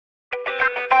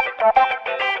Hey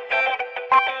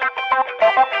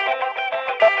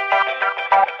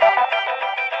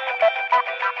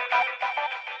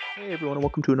everyone,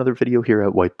 welcome to another video here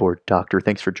at Whiteboard Doctor.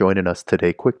 Thanks for joining us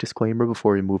today. Quick disclaimer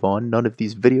before we move on. None of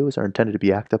these videos are intended to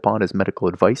be acted upon as medical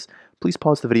advice. Please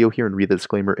pause the video here and read the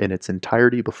disclaimer in its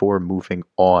entirety before moving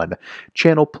on.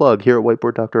 Channel plug. Here at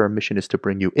Whiteboard Doctor, our mission is to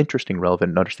bring you interesting, relevant,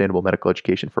 and understandable medical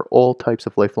education for all types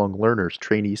of lifelong learners,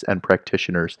 trainees, and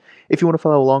practitioners. If you want to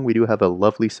follow along, we do have a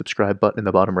lovely subscribe button in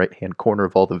the bottom right-hand corner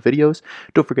of all the videos.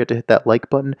 Don't forget to hit that like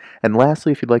button. And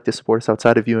lastly, if you'd like to support us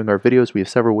outside of viewing our videos, we have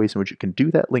several ways in which you can do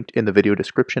that, linked in the video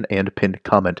description and pinned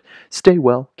comment. Stay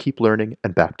well, keep learning,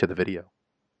 and back to the video.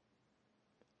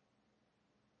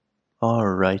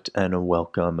 Alright, and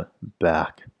welcome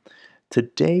back.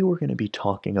 Today we're going to be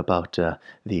talking about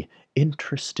the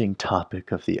interesting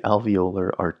topic of the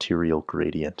alveolar-arterial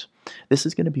gradient. This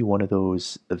is going to be one of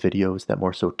those videos that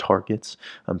more so targets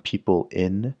people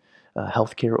in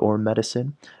healthcare or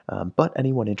medicine, but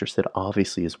anyone interested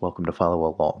obviously is welcome to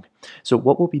follow along. So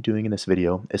what we'll be doing in this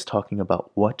video is talking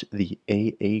about what the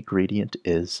AA gradient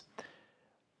is,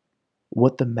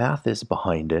 what the math is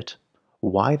behind it,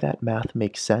 why that math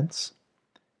makes sense,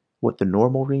 what the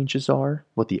normal ranges are,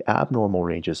 what the abnormal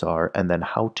ranges are, and then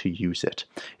how to use it.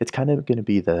 It's kind of going to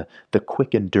be the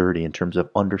quick and dirty in terms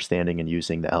of understanding and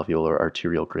using the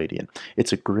alveolar-arterial gradient.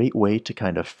 It's a great way to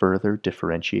kind of further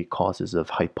differentiate causes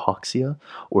of hypoxia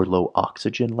or low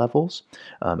oxygen levels,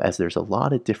 as there's a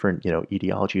lot of different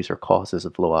etiologies or causes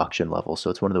of low oxygen levels. So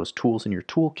it's one of those tools in your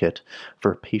toolkit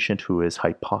for a patient who is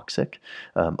hypoxic,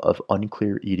 of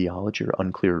unclear etiology or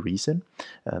unclear reason,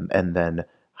 and then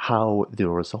how the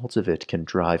results of it can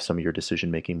drive some of your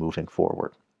decision-making moving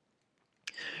forward.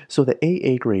 So the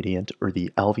AA gradient, or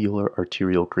the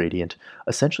alveolar-arterial gradient,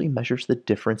 essentially measures the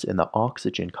difference in the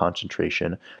oxygen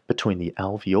concentration between the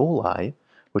alveoli,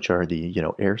 which are the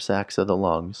air sacs of the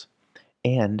lungs,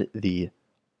 and the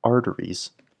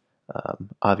arteries,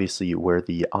 obviously where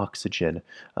the oxygen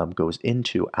goes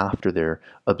into after they're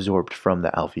absorbed from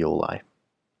the alveoli.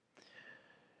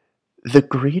 The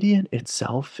gradient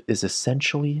itself is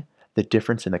essentially the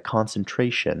difference in the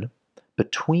concentration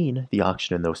between the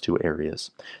oxygen in those two areas.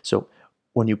 So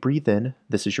when you breathe in,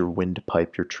 this is your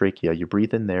windpipe, your trachea. You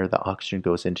breathe in there, the oxygen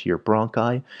goes into your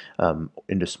bronchi,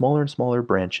 into smaller and smaller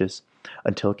branches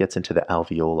until it gets into the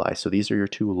alveoli. So these are your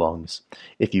two lungs.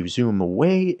 If you zoom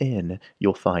way in,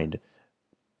 you'll find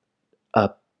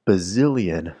a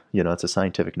bazillion, it's a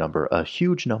scientific number, a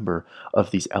huge number of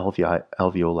these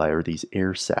alveoli, or these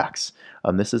air sacs.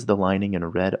 This is the lining in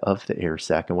red of the air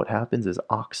sac, and what happens is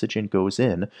oxygen goes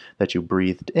in that you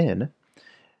breathed in.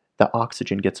 The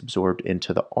oxygen gets absorbed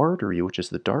into the artery, which is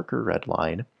the darker red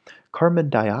line. Carbon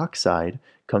dioxide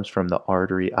comes from the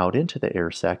artery out into the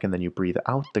air sac, and then you breathe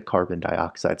out the carbon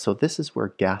dioxide. So this is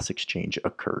where gas exchange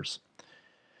occurs.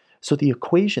 So the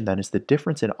equation then is the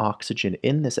difference in oxygen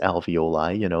in this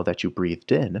alveoli, that you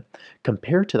breathed in,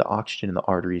 compared to the oxygen in the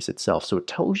arteries itself. So it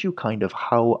tells you kind of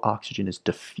how oxygen is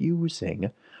diffusing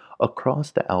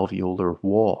across the alveolar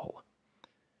wall.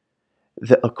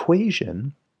 The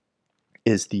equation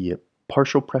is the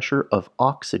partial pressure of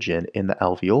oxygen in the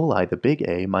alveoli, the big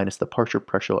A, minus the partial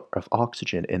pressure of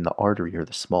oxygen in the artery, or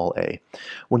the small a.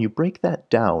 When you break that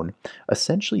down,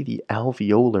 essentially the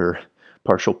alveolar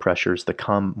partial pressure is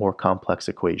the more complex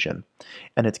equation,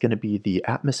 and it's going to be the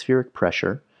atmospheric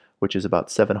pressure, which is about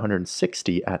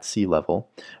 760 at sea level,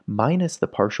 minus the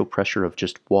partial pressure of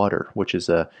just water, which is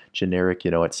a generic,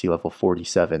 at sea level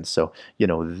 47. So,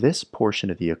 this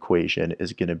portion of the equation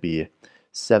is going to be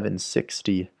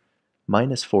 760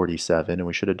 minus 47, and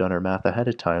we should have done our math ahead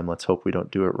of time. Let's hope we don't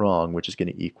do it wrong, which is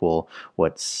going to equal,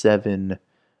 what, 7...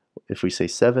 If we say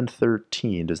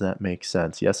 713, does that make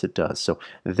sense? Yes, it does. So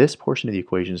this portion of the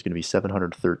equation is going to be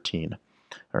 713.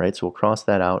 All right, so we'll cross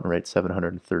that out and write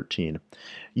 713.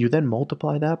 You then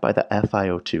multiply that by the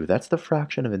FiO2. That's the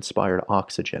fraction of inspired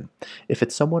oxygen. If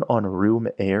it's someone on room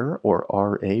air, or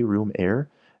RA, room air,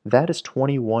 that is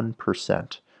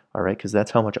 21%. All right, because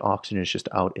that's how much oxygen is just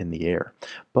out in the air.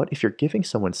 But if you're giving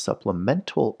someone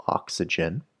supplemental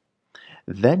oxygen,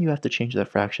 then you have to change that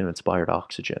fraction of inspired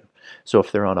oxygen. So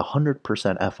if they're on 100%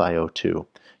 FiO2,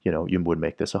 you would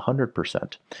make this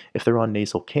 100%. If they're on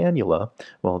nasal cannula,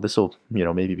 well, this will,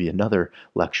 maybe be another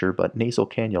lecture, but nasal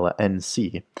cannula,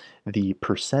 NC, the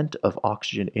percent of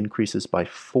oxygen increases by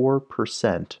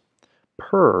 4%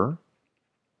 per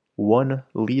 1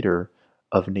 liter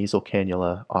of nasal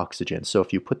cannula oxygen. So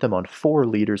if you put them on 4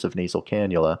 liters of nasal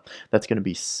cannula, that's going to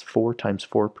be 4 times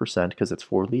 4%, because it's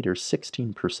 4 liters,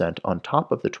 16% on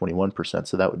top of the 21%.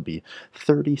 So that would be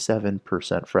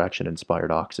 37% fraction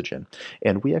inspired oxygen.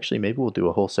 And we actually, maybe we'll do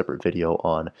a whole separate video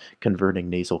on converting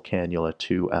nasal cannula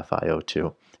to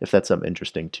FiO2, if that's something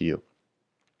interesting to you.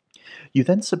 You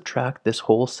then subtract this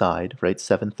whole side, right,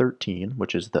 713,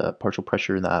 which is the partial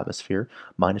pressure in the atmosphere,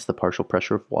 minus the partial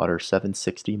pressure of water,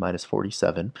 760 minus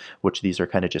 47, which these are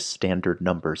kind of just standard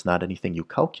numbers, not anything you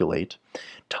calculate,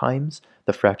 times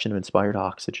the fraction of inspired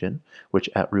oxygen, which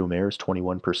at room air is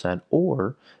 21%,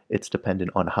 or it's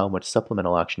dependent on how much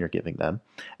supplemental oxygen you're giving them,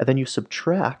 and then you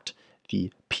subtract the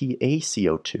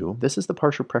PaCO2. This is the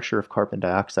partial pressure of carbon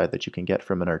dioxide that you can get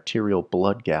from an arterial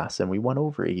blood gas, and we went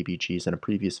over ABGs in a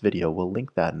previous video. We'll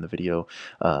link that in the video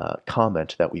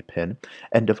comment that we pin,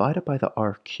 and divide it by the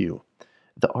RQ.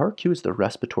 The RQ is the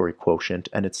respiratory quotient,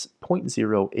 and it's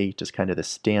 0.08 is kind of the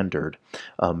standard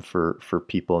for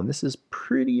people, and this is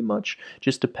pretty much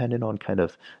just dependent on kind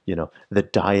of, the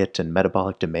diet and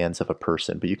metabolic demands of a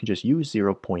person, but you can just use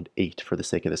 0.8 for the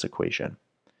sake of this equation.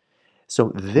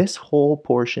 So this whole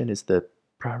portion is the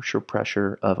partial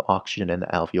pressure of oxygen in the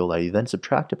alveoli. You then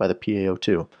subtract it by the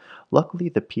PaO2. Luckily,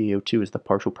 the PaO2 is the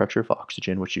partial pressure of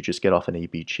oxygen, which you just get off an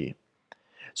ABG.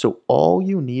 So all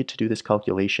you need to do this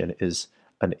calculation is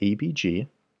an ABG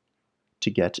to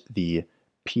get the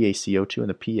PaCO2 and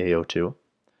the PaO2,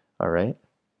 all right?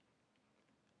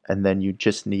 And then you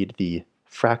just need the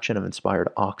fraction of inspired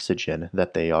oxygen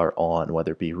that they are on,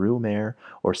 whether it be room air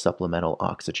or supplemental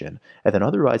oxygen. And then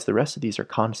otherwise, the rest of these are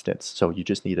constants. So you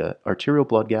just need an arterial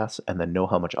blood gas and then know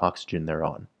how much oxygen they're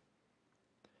on.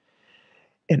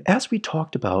 And as we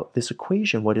talked about, this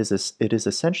equation, what is this? It is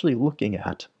essentially looking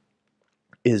at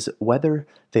is whether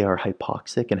they are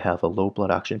hypoxic and have a low blood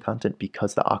oxygen content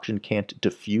because the oxygen can't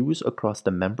diffuse across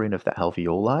the membrane of the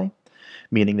alveoli,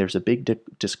 meaning there's a big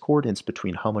discordance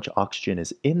between how much oxygen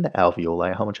is in the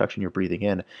alveoli, how much oxygen you're breathing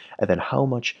in, and then how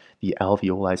much the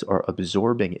alveoli are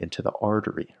absorbing into the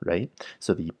artery, right?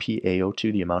 So the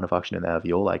PaO2, the amount of oxygen in the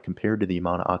alveoli, compared to the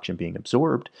amount of oxygen being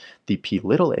absorbed, the P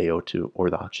little AO2,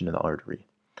 or the oxygen in the artery,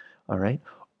 all right?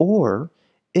 Or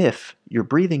if you're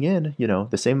breathing in,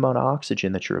 the same amount of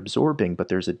oxygen that you're absorbing, but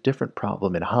there's a different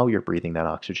problem in how you're breathing that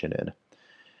oxygen in.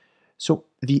 So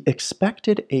the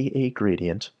expected AA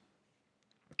gradient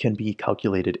can be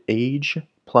calculated age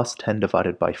plus 10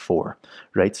 divided by 4,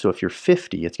 right? So if you're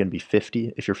 50, it's going to be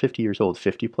 50. If you're 50 years old,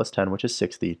 50 plus 10, which is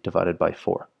 60, divided by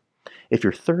 4. If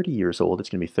you're 30 years old, it's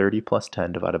going to be 30 plus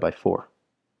 10 divided by 4,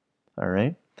 all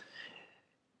right?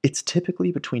 It's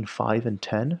typically between 5 and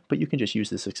 10, but you can just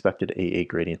use this expected AA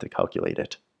gradient to calculate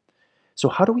it. So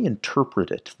how do we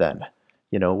interpret it then?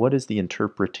 What is the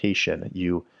interpretation?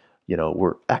 You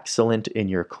were excellent in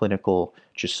your clinical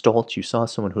gestalt. You saw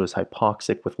someone who was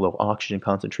hypoxic with low oxygen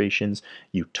concentrations.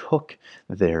 You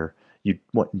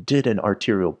did an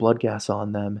arterial blood gas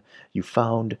on them. You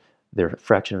found their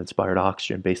fraction of inspired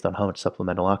oxygen based on how much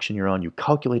supplemental oxygen you're on. You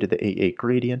calculated the AA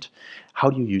gradient. How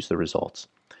do you use the results?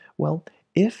 Well,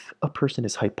 if a person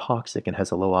is hypoxic and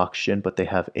has a low oxygen, but they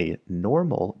have a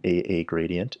normal AA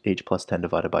gradient, age plus 10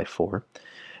 divided by 4,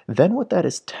 then what that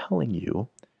is telling you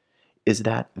is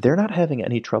that they're not having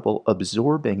any trouble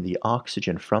absorbing the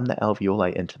oxygen from the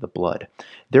alveoli into the blood.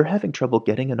 They're having trouble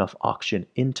getting enough oxygen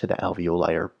into the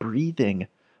alveoli or breathing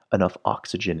enough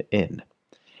oxygen in.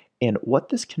 And what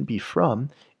this can be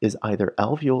from is either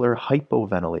alveolar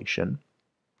hypoventilation.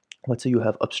 Let's say you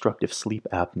have obstructive sleep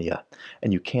apnea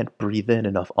and you can't breathe in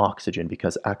enough oxygen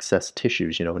because excess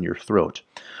tissues, in your throat.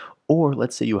 Or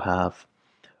let's say you have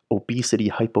obesity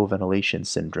hypoventilation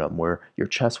syndrome where your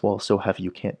chest wall is so heavy you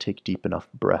can't take deep enough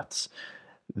breaths.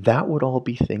 That would all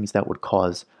be things that would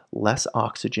cause less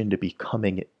oxygen to be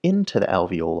coming into the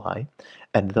alveoli,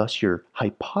 and thus you're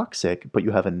hypoxic, but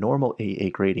you have a normal AA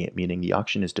gradient, meaning the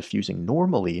oxygen is diffusing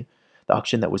normally. The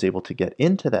oxygen that was able to get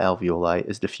into the alveoli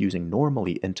is diffusing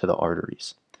normally into the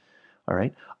arteries. All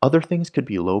right. Other things could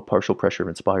be low partial pressure of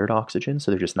inspired oxygen,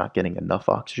 so they're just not getting enough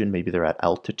oxygen. Maybe they're at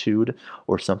altitude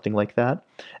or something like that.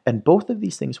 And both of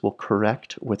these things will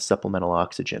correct with supplemental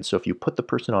oxygen. So if you put the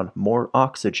person on more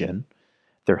oxygen,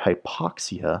 their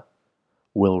hypoxia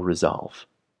will resolve.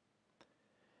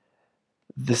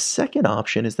 The second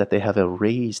option is that they have a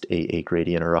raised AA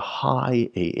gradient or a high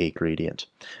AA gradient,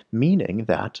 meaning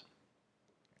that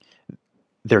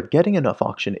they're getting enough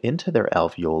oxygen into their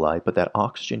alveoli, but that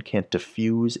oxygen can't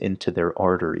diffuse into their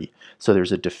artery. So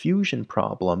there's a diffusion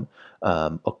problem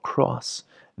across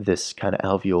this kind of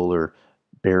alveolar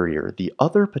barrier. The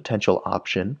other potential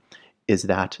option is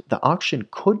that the oxygen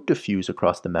could diffuse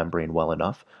across the membrane well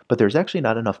enough, but there's actually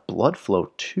not enough blood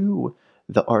flow to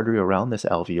the artery around this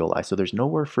alveoli, so there's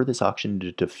nowhere for this oxygen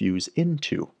to diffuse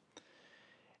into.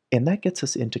 And that gets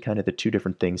us into kind of the two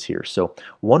different things here. So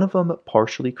one of them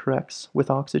partially corrects with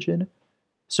oxygen.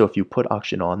 So if you put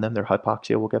oxygen on them, their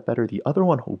hypoxia will get better. The other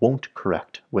one won't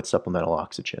correct with supplemental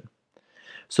oxygen.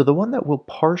 So the one that will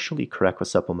partially correct with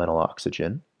supplemental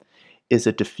oxygen is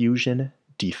a diffusion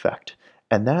defect.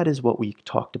 And that is what we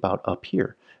talked about up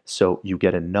here. So you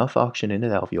get enough oxygen into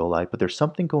the alveoli, but there's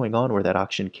something going on where that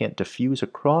oxygen can't diffuse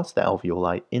across the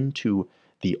alveoli into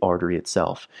the artery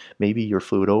itself. Maybe you're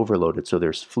fluid overloaded, so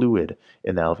there's fluid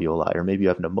in the alveoli, or maybe you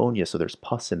have pneumonia, so there's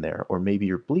pus in there, or maybe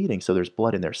you're bleeding, so there's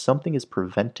blood in there. Something is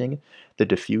preventing the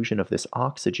diffusion of this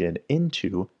oxygen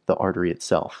into the artery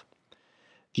itself.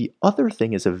 The other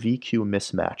thing is a VQ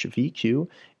mismatch. VQ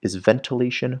is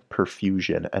ventilation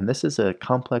perfusion, and this is a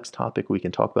complex topic we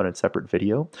can talk about in a separate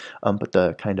video, but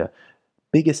the kind of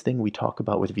biggest thing we talk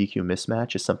about with VQ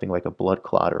mismatch is something like a blood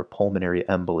clot or pulmonary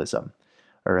embolism.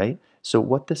 All right, so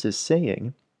what this is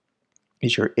saying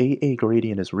is your AA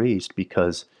gradient is raised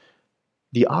because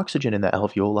the oxygen in the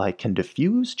alveoli can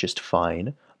diffuse just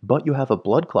fine, but you have a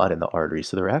blood clot in the artery,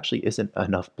 so there actually isn't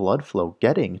enough blood flow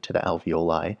getting to the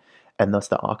alveoli, and thus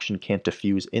the oxygen can't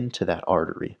diffuse into that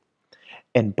artery.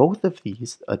 And both of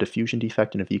these, a diffusion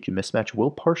defect and a VQ mismatch, will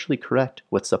partially correct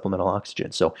with supplemental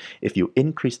oxygen. So if you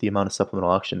increase the amount of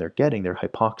supplemental oxygen they're getting, their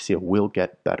hypoxia will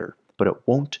get better, but it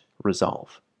won't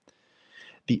resolve.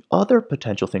 The other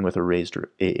potential thing with a raised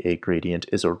AA gradient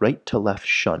is a right to left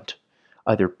shunt,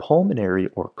 either pulmonary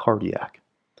or cardiac.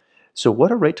 So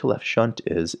what a right to left shunt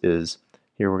is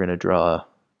here we're going to draw a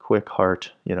quick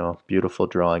heart, beautiful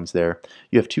drawings there.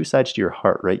 You have two sides to your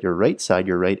heart, right? Your right side,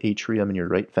 your right atrium and your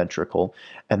right ventricle,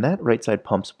 and that right side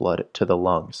pumps blood to the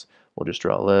lungs. We'll just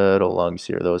draw little lungs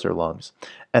here. Those are lungs.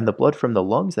 And the blood from the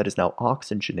lungs that is now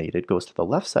oxygenated goes to the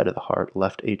left side of the heart,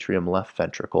 left atrium, left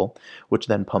ventricle, which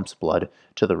then pumps blood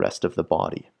to the rest of the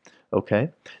body.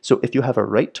 Okay? So if you have a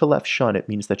right to left shunt, it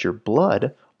means that your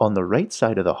blood on the right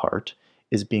side of the heart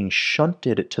is being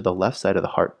shunted to the left side of the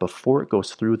heart before it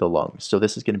goes through the lungs. So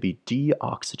this is going to be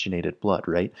deoxygenated blood,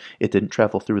 right? It didn't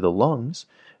travel through the lungs,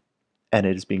 and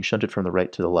it is being shunted from the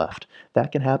right to the left.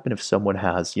 That can happen if someone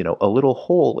has, a little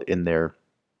hole in their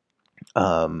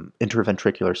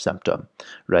interventricular septum,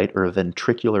 right, or a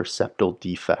ventricular septal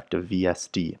defect, a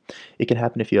VSD. It can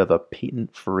happen if you have a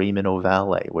patent foramen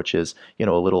ovale, which is, a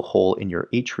little hole in your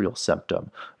atrial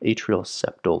septum, atrial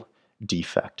septal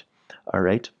defect, all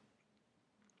right?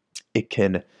 It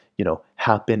can,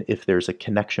 happen if there's a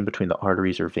connection between the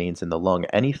arteries or veins in the lung.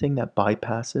 Anything that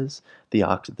bypasses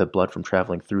the blood from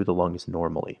traveling through the lungs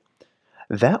normally.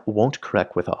 That won't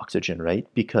correct with oxygen, right?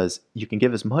 Because you can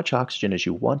give as much oxygen as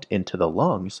you want into the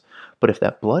lungs, but if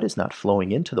that blood is not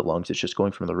flowing into the lungs, it's just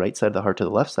going from the right side of the heart to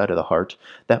the left side of the heart,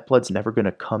 that blood's never going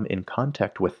to come in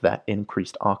contact with that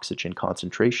increased oxygen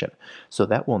concentration. So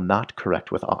that will not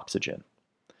correct with oxygen.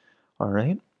 All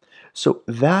right? So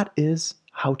that is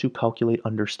how to calculate,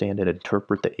 understand, and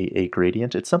interpret the AA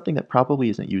gradient. It's something that probably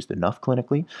isn't used enough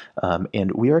clinically,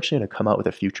 and we are actually going to come out with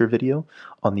a future video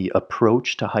on the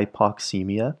approach to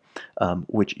hypoxemia,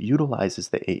 which utilizes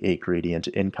the AA gradient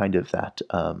in kind of that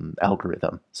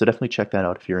algorithm. So definitely check that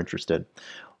out if you're interested.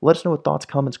 Let us know what thoughts,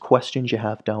 comments, questions you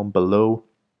have down below.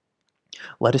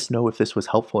 Let us know if this was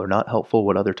helpful or not helpful,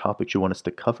 what other topics you want us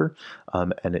to cover.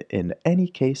 And in any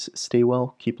case, stay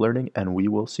well, keep learning, and we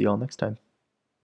will see you all next time.